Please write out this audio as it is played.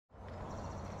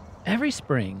Every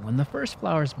spring, when the first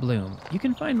flowers bloom, you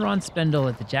can find Ron Spindle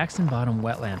at the Jackson Bottom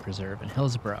Wetland Preserve in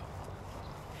Hillsborough.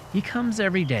 He comes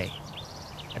every day,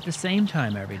 at the same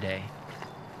time every day,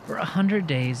 for 100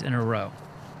 days in a row.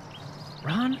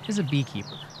 Ron is a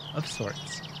beekeeper, of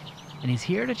sorts, and he's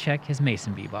here to check his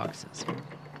mason bee boxes.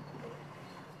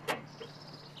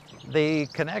 The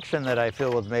connection that I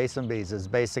feel with mason bees is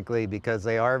basically because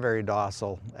they are very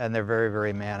docile and they're very,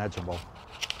 very manageable.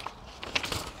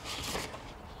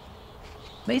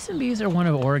 Mason bees are one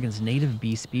of Oregon's native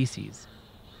bee species.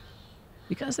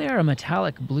 Because they are a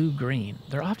metallic blue-green,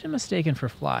 they're often mistaken for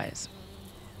flies.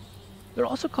 They're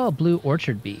also called blue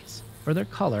orchard bees for their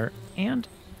color and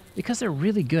because they're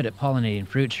really good at pollinating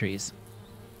fruit trees.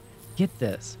 Get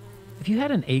this, if you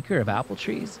had an acre of apple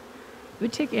trees, it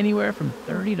would take anywhere from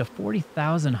 30 to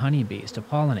 40,000 honeybees to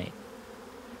pollinate.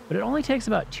 But it only takes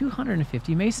about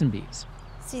 250 mason bees.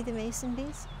 See the mason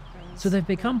bees? So they've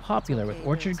become popular with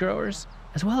orchard growers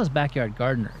as well as backyard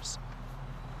gardeners.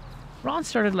 Ron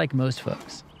started like most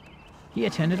folks. He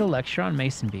attended a lecture on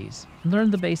mason bees and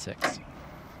learned the basics.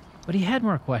 But he had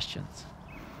more questions.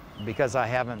 Because I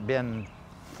haven't been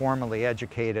formally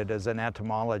educated as an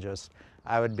entomologist,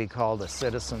 I would be called a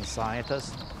citizen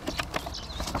scientist.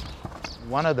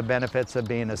 One of the benefits of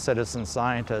being a citizen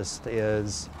scientist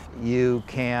is you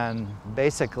can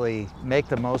basically make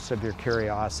the most of your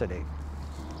curiosity.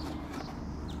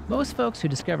 Most folks who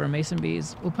discover mason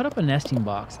bees will put up a nesting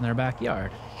box in their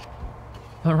backyard.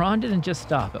 But Ron didn't just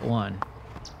stop at one.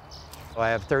 I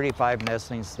have 35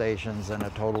 nesting stations and a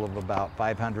total of about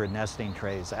 500 nesting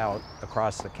trays out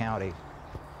across the county.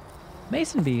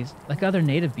 Mason bees, like other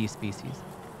native bee species,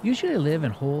 usually live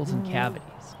in holes and cavities.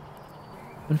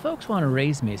 When folks want to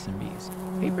raise mason bees,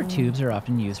 paper tubes are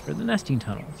often used for the nesting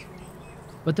tunnels.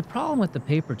 But the problem with the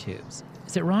paper tubes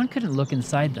is that Ron couldn't look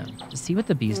inside them to see what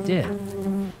the bees did.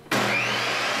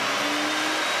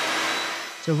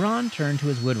 So Ron turned to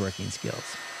his woodworking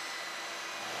skills.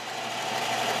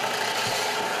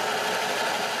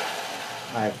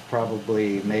 I've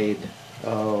probably made,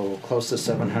 close to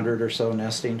 700 or so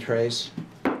nesting trays.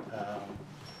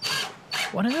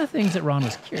 One of the things that Ron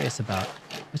was curious about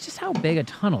was just how big a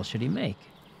tunnel should he make.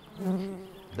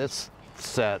 This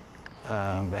set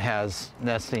has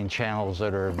nesting channels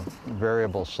that are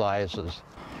variable sizes.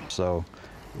 So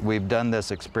we've done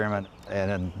this experiment,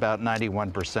 and in about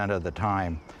 91% of the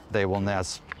time, they will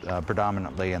nest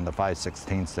predominantly in the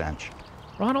 5/16 inch.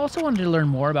 Ron also wanted to learn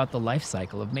more about the life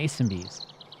cycle of mason bees,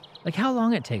 like how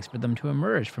long it takes for them to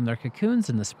emerge from their cocoons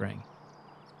in the spring.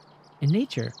 In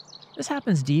nature, this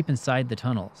happens deep inside the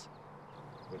tunnels.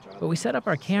 But we set up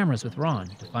our cameras with Ron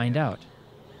to find out.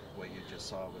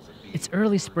 It's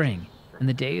early spring, and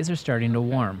the days are starting to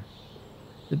warm.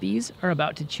 The bees are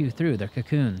about to chew through their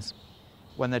cocoons.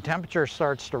 When the temperature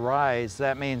starts to rise,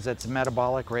 that means its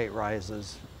metabolic rate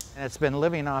rises. And it's been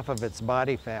living off of its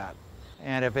body fat.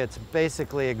 And if it's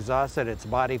basically exhausted its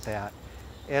body fat,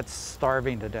 it's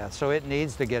starving to death. So it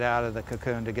needs to get out of the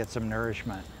cocoon to get some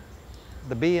nourishment.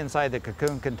 The bee inside the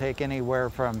cocoon can take anywhere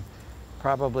from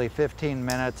probably 15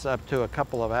 minutes up to a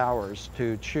couple of hours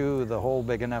to chew the hole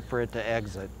big enough for it to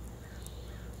exit.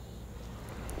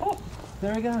 Oh,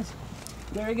 there he goes.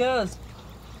 There he goes.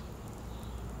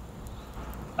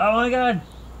 Oh my God.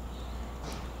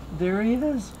 There he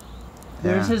is.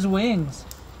 There's his wings.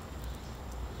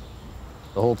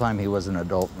 The whole time he was an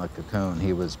adult in the cocoon,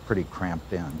 he was pretty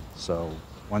cramped in. So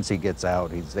once he gets out,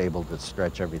 he's able to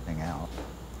stretch everything out.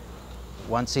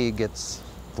 Once he gets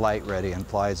flight ready and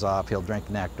flies off, he'll drink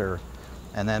nectar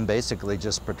and then basically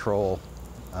just patrol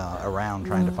around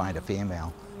trying to find a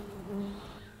female.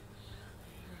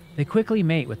 They quickly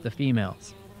mate with the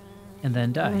females and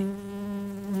then die.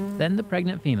 Then the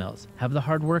pregnant females have the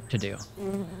hard work to do.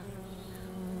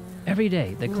 Every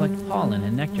day, they collect pollen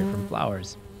and nectar from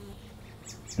flowers.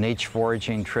 In each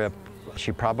foraging trip,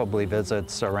 she probably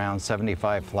visits around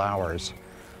 75 flowers.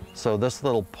 So this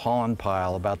little pollen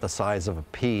pile, about the size of a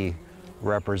pea,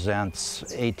 represents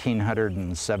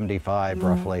 1,875,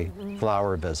 roughly,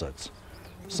 flower visits.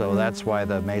 So that's why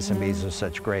the mason bees are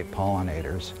such great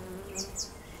pollinators.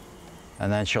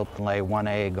 And then she'll lay one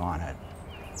egg on it,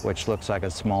 which looks like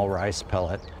a small rice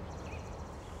pellet.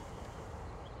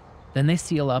 Then they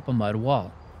seal up a mud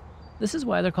wall. This is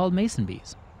why they're called mason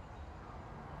bees.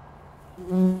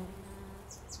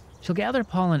 She'll gather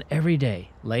pollen every day,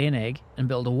 lay an egg, and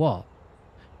build a wall.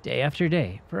 Day after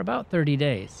day, for about 30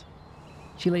 days.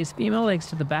 She lays female eggs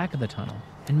to the back of the tunnel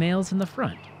and males in the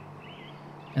front.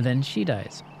 And then she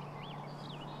dies.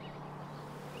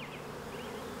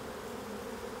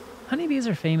 Honeybees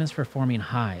are famous for forming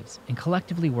hives and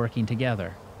collectively working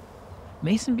together.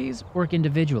 Mason bees work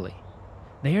individually.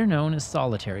 They are known as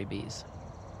solitary bees.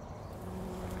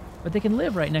 But they can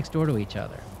live right next door to each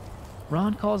other.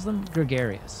 Ron calls them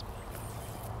gregarious.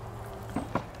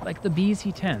 Like the bees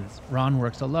he tends, Ron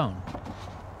works alone.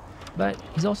 But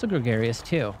he's also gregarious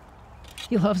too.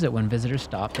 He loves it when visitors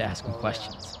stop to ask him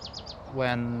questions.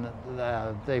 When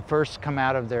they first come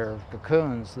out of their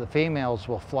cocoons, the females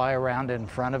will fly around in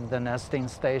front of the nesting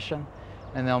station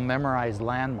and they'll memorize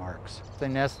landmarks. They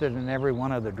nested in every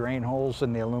one of the drain holes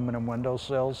in the aluminum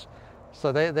windowsills,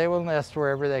 so they will nest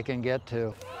wherever they can get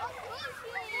to.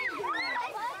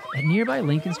 At nearby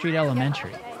Lincoln Street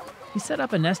Elementary, he set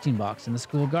up a nesting box in the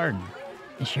school garden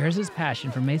and shares his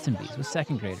passion for mason bees with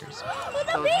second graders.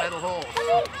 Those metal holes.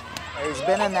 He's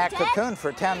been in that cocoon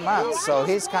for 10 months, so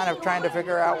he's kind of trying to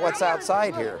figure out what's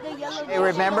outside here. Hey,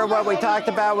 remember what we talked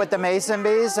about with the mason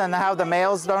bees and how the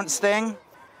males don't sting?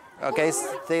 Okay,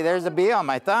 see, there's a bee on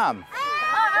my thumb.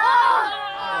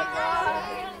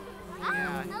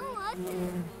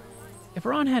 If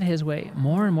Ron had his way,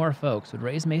 more and more folks would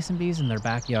raise mason bees in their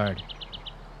backyard.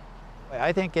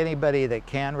 I think anybody that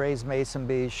can raise mason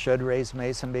bees should raise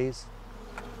mason bees.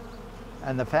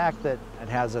 And the fact that it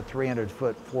has a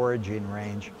 300-foot foraging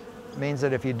range means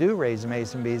that if you do raise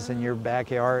mason bees in your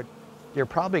backyard, you're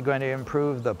probably going to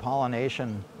improve the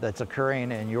pollination that's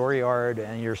occurring in your yard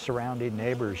and your surrounding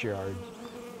neighbors' yards.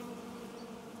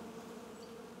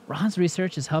 Ron's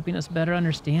research is helping us better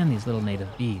understand these little native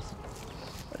bees,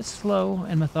 but it's slow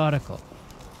and methodical.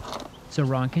 So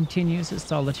Ron continues his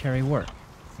solitary work.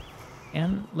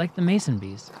 And like the mason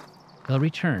bees, he'll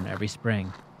return every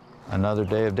spring. Another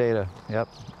day of data, yep.